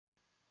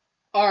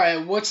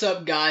Alright, what's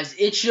up guys?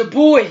 It's your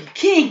boy,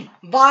 King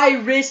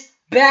Virus,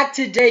 back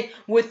today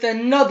with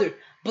another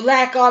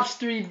Black Ops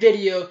 3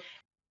 video.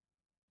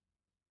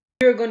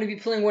 We're going to be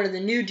playing one of the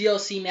new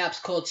DLC maps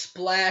called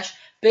Splash.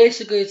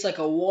 Basically, it's like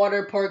a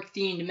water park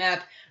themed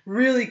map.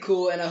 Really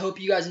cool, and I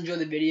hope you guys enjoy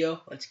the video.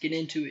 Let's get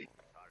into it.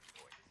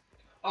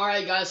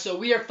 Alright guys, so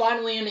we are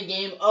finally in a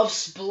game of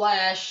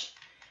Splash.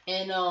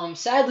 And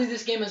sadly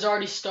this game has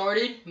already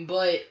started,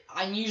 but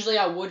usually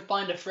I would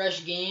find a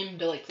fresh game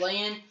to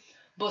play in.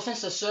 But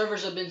since the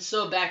servers have been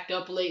so backed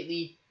up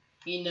lately,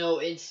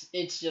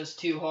 it's just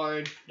too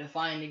hard to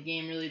find a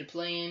game really to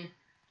play in.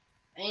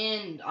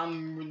 And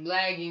I'm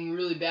lagging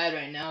really bad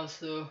right now,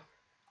 so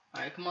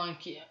alright, come on,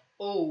 kid.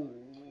 Oh.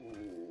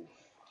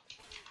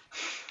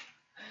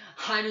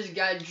 I just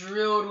got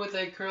drilled with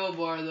a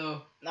crowbar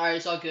though. Alright,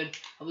 it's all good.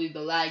 I believe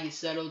the lag is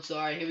settled, so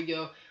alright, here we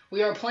go.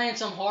 We are playing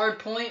some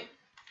hardpoint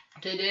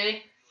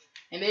today.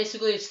 And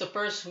basically it's the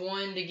first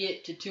one to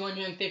get to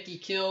 250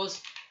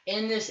 kills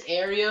in this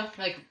area,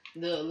 like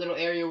the little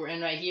area we're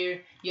in right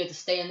here. You have to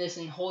stay in this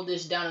and hold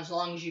this down as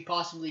long as you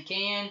possibly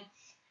can.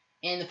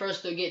 And the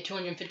first to get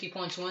 250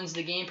 points wins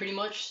the game pretty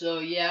much. So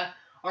yeah,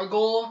 our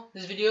goal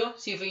this video,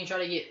 see if we can try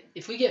to get,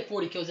 if we get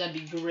 40 kills, that'd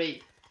be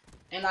great.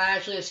 And I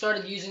actually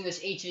started using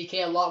this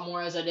HVK a lot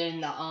more as I did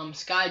in the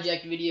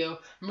Skyjack video.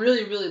 I'm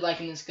really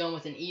liking this gun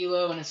with an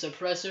ELO and a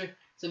suppressor.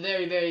 It's a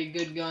very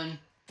good gun.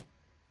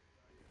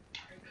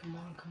 Come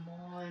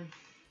on.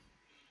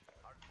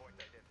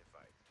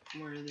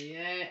 Where are they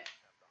at?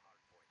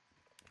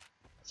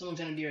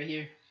 Someone's gonna be right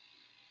here.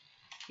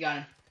 Got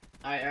him.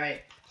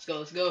 Alright.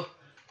 Let's go.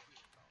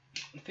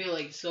 I feel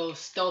like so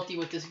stealthy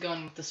with this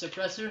gun with the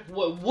suppressor.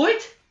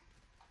 What?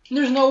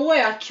 There's no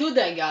way I killed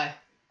that guy.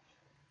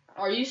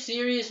 Are you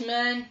serious,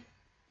 man?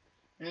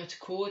 It's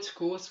cool.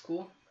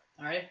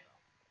 Alright.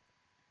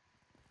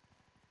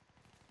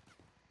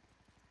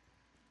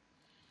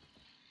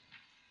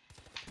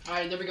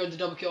 Alright, there we go, the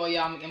double kill. Oh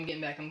yeah, I'm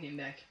getting back.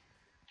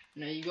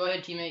 No, you go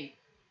ahead, teammate.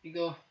 You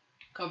go.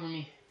 Cover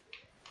me.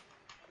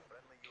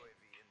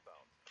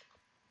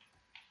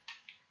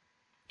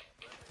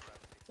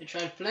 They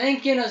tried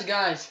flanking us,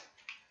 guys.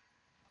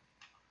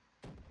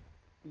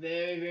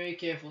 Very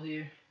careful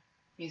here.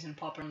 He's gonna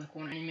pop around the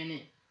corner any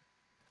minute.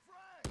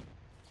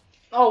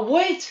 Oh,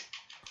 wait!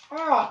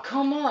 Oh,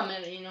 come on,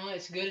 man. You know,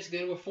 it's good.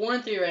 We're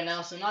 4-3 right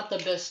now, so not the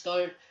best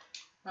start.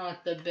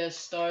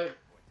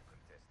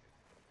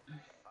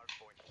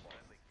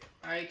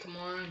 Alright, come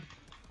on.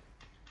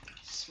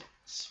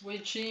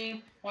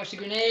 Switching. Watch the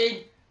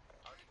grenade.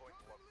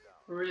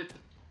 Rip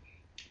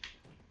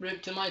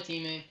to my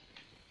teammate.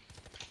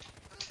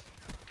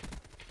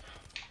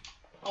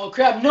 Oh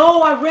crap,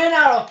 no, I ran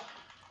out of...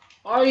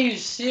 Are you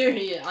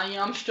serious?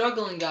 I'm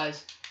struggling,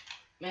 guys.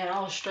 Man, I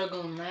was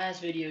struggling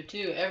last video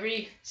too.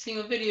 Every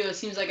single video it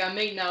seems like I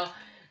make now,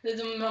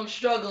 I'm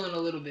struggling a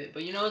little bit.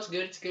 But you know, it's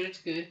good.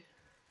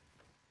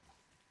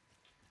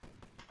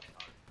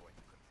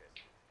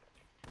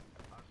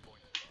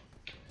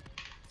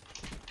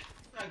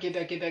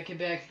 Get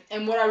back.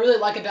 And what I really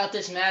like about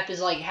this map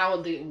is like how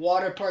the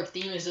water park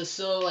theme is just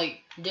so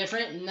like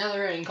different.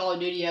 Never in Call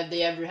of Duty have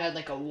they ever had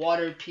like a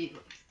water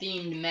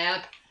themed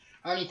map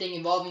or anything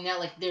involving that.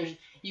 Like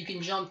you can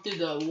jump through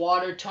the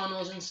water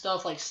tunnels and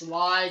stuff, like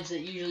slides that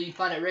usually you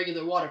find at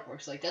regular water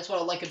parks. Like that's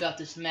what I like about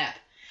this map,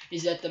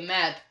 is that the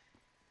map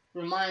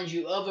reminds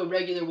you of a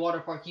regular water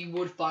park you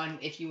would find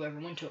if you ever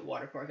went to a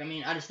water park. I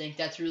mean, I just think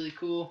that's really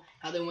cool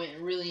how they went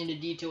really into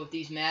detail with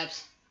these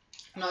maps.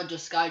 Not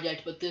just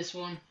Skyjacked, but this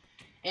one.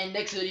 And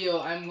next video,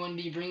 I'm going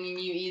to be bringing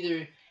you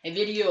either a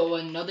video of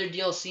another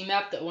DLC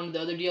map, one of the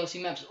other DLC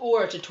maps,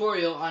 or a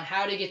tutorial on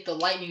how to get the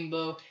lightning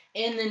bow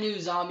in the new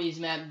zombies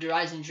map,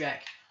 Horizon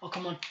Track. Oh,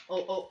 come on.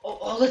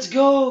 Oh, let's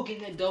go. Get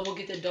that double.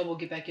 Get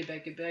back.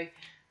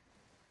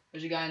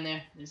 There's a guy in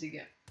there. Is he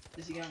gone?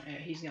 Yeah,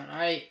 he's gone.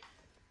 Alright.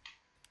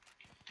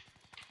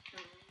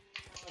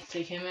 Let's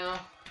take him out.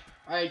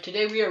 Alright,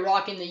 today we are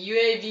rocking the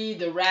UAV,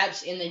 the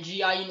RAPS, and the GI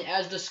unit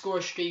as the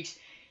score streaks.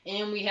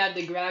 And we have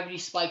the gravity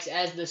spikes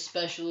as the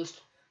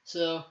specialist.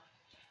 So,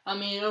 I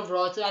mean,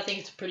 overall, I think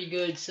it's a pretty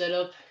good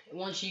setup.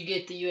 Once you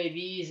get the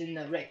UAVs and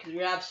the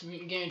RAPs,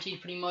 guaranteed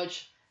pretty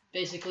much,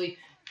 basically,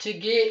 to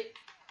get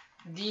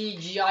the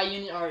GI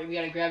unit. Alright, we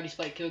got a gravity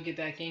spike kill. Get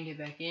back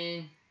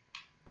in.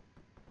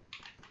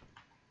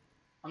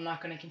 I'm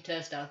not going to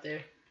contest out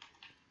there.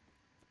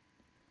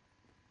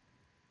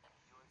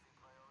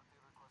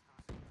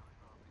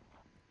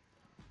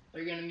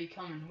 They're going to be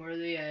coming. Where are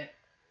they at?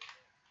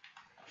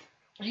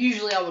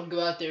 Usually I would go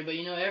out there, but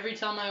you know, every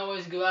time I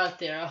always go out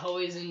there, I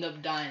always end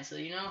up dying. So,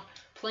 you know,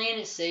 playing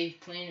it safe.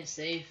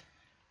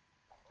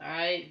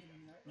 Alright,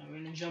 now we're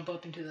gonna jump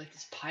up into like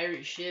this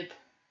pirate ship.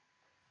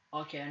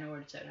 Okay, I know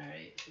where it's at.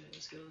 Alright,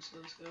 let's go.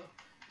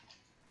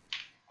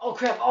 Oh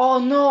crap, oh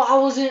no, I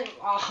wasn't,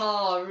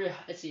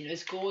 let's see,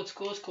 it's cool.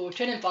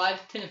 10 and 5.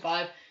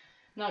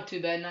 Not too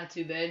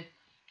bad.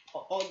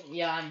 Oh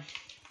yeah,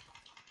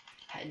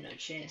 I had no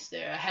chance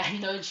there.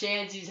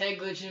 He's head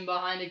glitching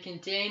behind a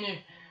container.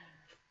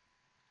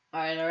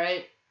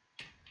 Alright.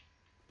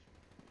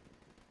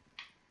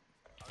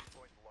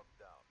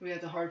 We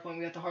got the hard point.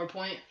 We got the hard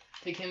point.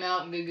 Take him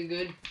out. Good, good,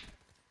 good.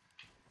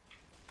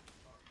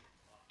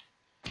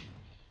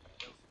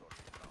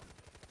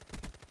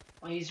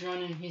 Oh, he's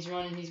running. He's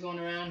running. He's going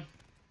around.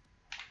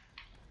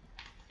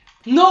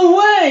 No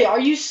way! Are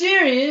you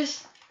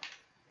serious?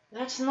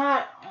 That's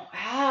not...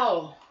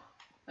 How?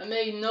 That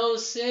made no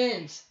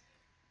sense.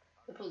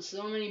 I put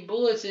so many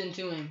bullets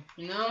into him,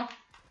 you know?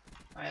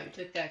 Alright, we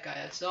took that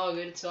guy. It's all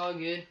good. It's all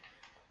good.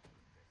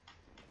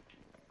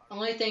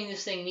 Only thing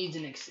this thing needs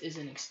is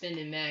an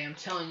extended mag. I'm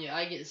telling you,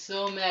 I get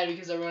so mad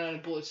because I run out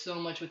of bullets so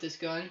much with this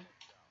gun.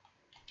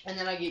 And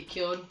then I get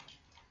killed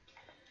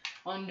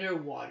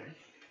underwater.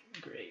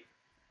 Great.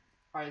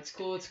 Alright, it's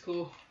cool. It's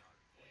cool.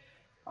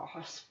 Our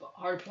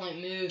hard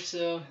point move,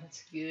 so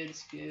that's good.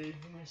 It's good.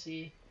 I'm gonna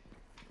see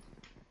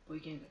if we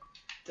can...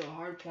 The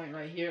hard point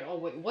right here. Oh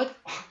wait, what?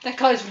 That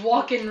guy's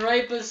walking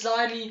right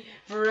beside me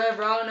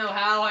forever. I don't know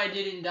how I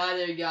didn't die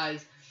there,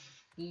 guys.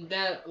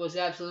 That was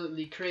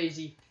absolutely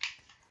crazy.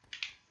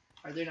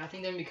 Are they? I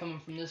think they're gonna be coming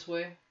from this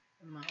way.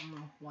 I'm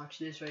gonna watch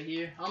this right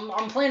here.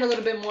 I'm playing a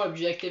little bit more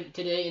objective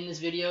today in this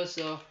video,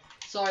 so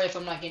sorry if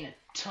I'm not getting a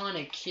ton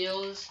of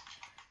kills.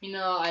 You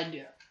know, I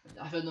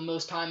feel the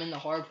most time in the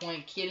hard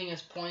point, getting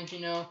us points.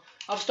 You know,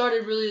 I've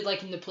started really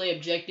liking to play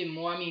objective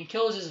more. I mean,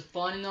 kills is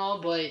fun and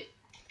all, but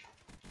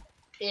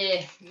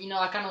you know,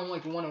 I kind of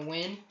like want to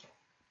win.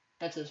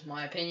 That's just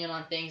my opinion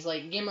on things.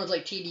 Like game modes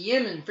like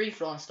TDM and free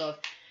for all and stuff.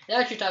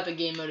 That's your type of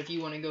game mode if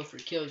you want to go for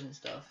kills and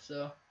stuff.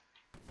 So,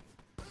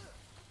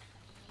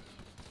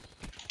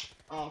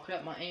 oh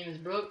crap, my aim is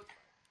broke.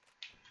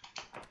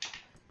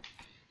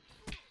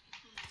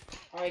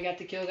 Alright, got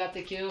the kill, got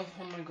the kill.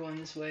 I'm gonna go in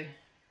this way.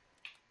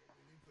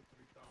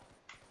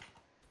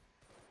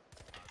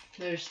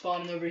 They're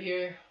spawning over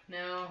here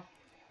now.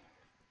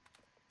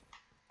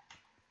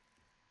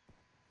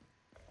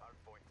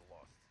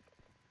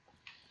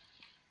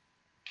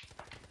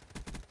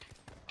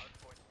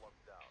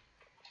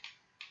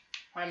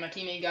 Alright, my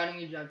teammate got him.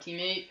 Good job,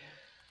 teammate.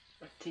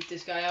 Take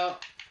this guy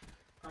out.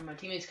 Alright, my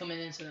teammate's coming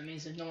in, so that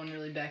means there's no one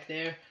really back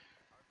there.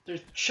 They're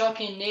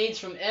chucking nades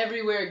from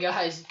everywhere,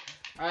 guys.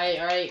 Alright,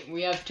 alright.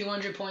 We have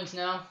 200 points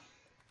now.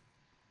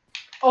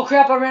 Oh,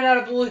 crap. I ran out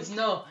of bullets.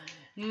 No.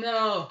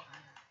 No.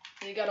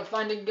 You gotta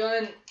find a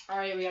gun.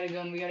 Alright, we got a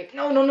gun. We got a...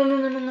 No, no, no, no,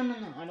 no, no, no, no,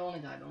 no. I don't want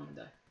to die. I don't want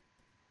to die.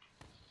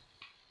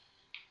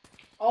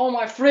 Oh,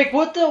 my frick.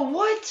 What the...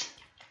 What?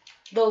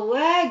 The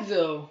lag,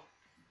 though.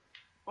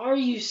 Are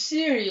you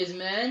serious,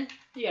 man?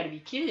 You gotta be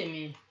kidding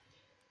me.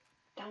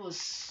 That was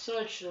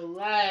such a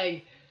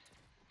lag.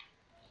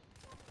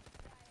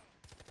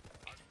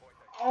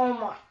 Oh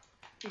my...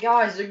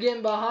 Guys, they're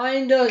getting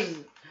behind us.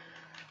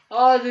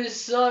 Oh, this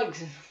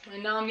sucks.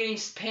 And now I'm getting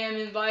spam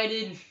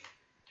invited.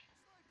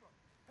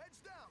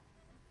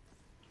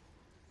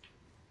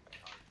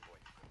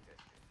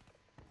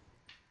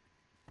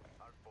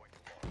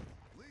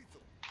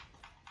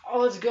 Oh,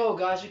 let's go,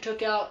 guys. We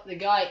took out the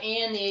guy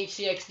and the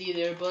HCXD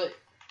there, but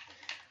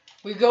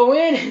we go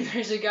in and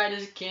there's a guy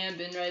just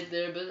camping right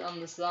there, but on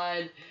the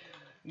side.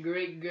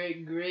 Great,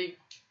 great, great.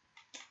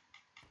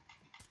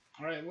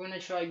 Alright, we're gonna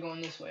try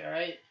going this way,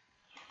 alright?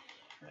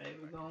 Alright,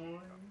 we're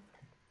going.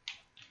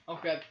 Oh,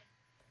 crap.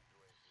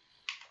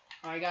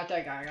 Alright, got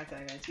that guy,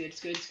 It's good,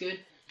 it's good, it's good,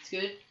 it's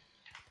good.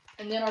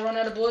 And then I'll run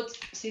out of bullets.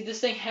 See, this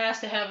thing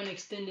has to have an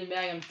extended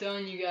mag. I'm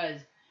telling you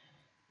guys.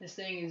 This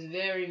thing is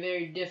very,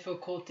 very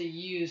difficult to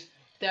use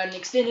without an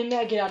extended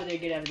mag. Get out of there,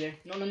 get out of there.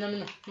 No, no, no, no,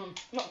 no, no,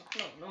 no,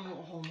 no,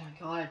 no. Oh my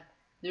god.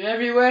 They're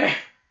everywhere.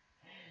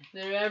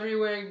 They're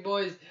everywhere,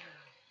 boys.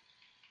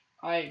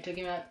 Alright, took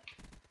him out.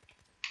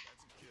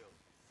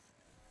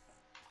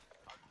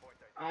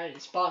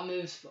 Alright, spot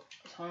moves.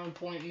 100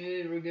 point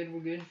move. We're good, we're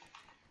good.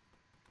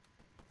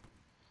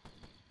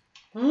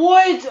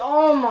 What?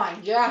 Oh my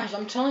gosh.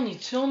 I'm telling you,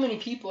 so many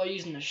people are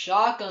using the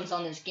shotguns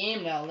on this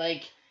game now.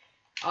 Like,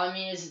 I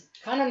mean, it's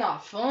kind of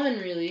not fun,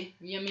 really.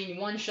 I mean,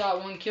 one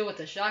shot, one kill with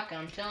a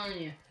shotgun. I'm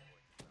telling you.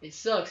 It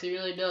sucks. It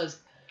really does.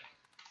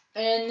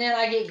 And then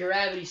I get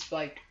gravity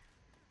spiked.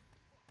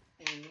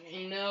 And,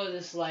 you know,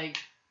 this, like,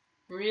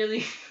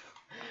 really...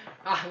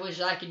 I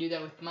wish I could do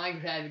that with my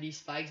gravity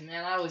spikes,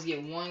 man. I always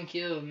get one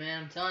kill,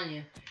 man. I'm telling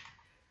you.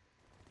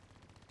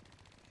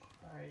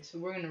 Alright, so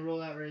we're going to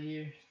roll out right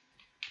here.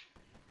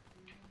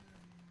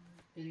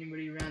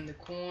 Anybody around the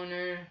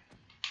corner?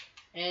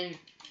 And...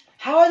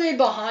 how are they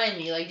behind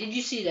me? Like, did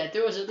you see that?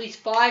 There was at least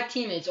 5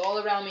 teammates all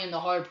around me in the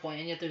hard point,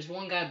 and yet there's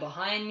one guy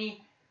behind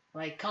me?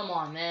 Like, come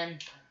on, man.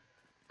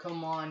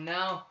 Come on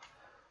now.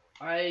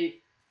 Alright.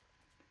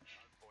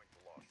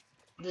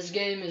 This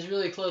game is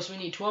really close. We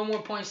need 12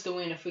 more points to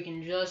win if we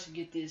can just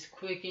get this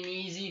quick and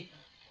easy.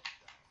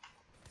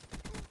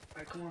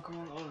 Alright, come on, come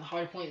on. Oh, the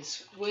hard point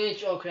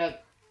switch. Oh,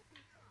 crap.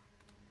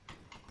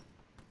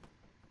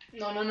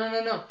 No, no, no,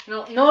 no, no.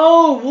 No,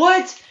 no!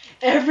 What?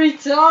 Every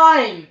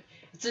time!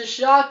 It's a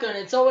shotgun.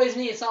 It's always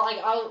me. It's not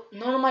like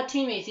none of my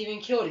teammates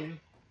even killed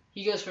him.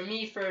 He goes for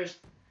me first.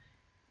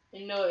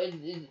 You know,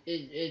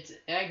 it's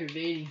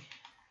aggravating.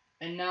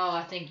 And now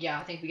I think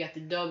we got the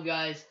dub,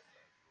 guys.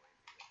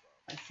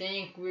 I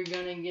think we're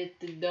gonna get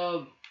the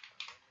dub.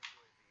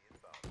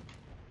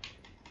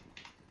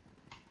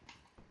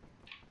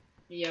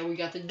 Yeah, we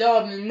got the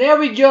dub, and there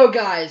we go,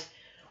 guys.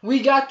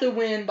 We got the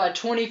win by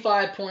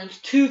 25 points,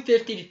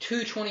 250 to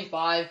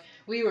 225.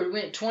 We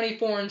went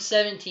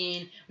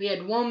 24-17. We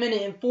had 1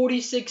 minute and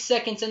 46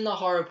 seconds in the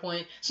hard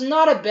point, so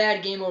not a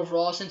bad game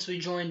overall since we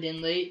joined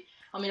in late.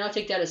 I mean, I'll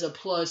take that as a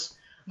plus.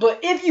 But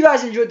if you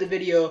guys enjoyed the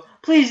video,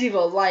 please leave a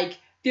like.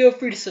 Feel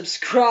free to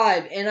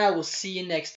subscribe, and I will see you next time.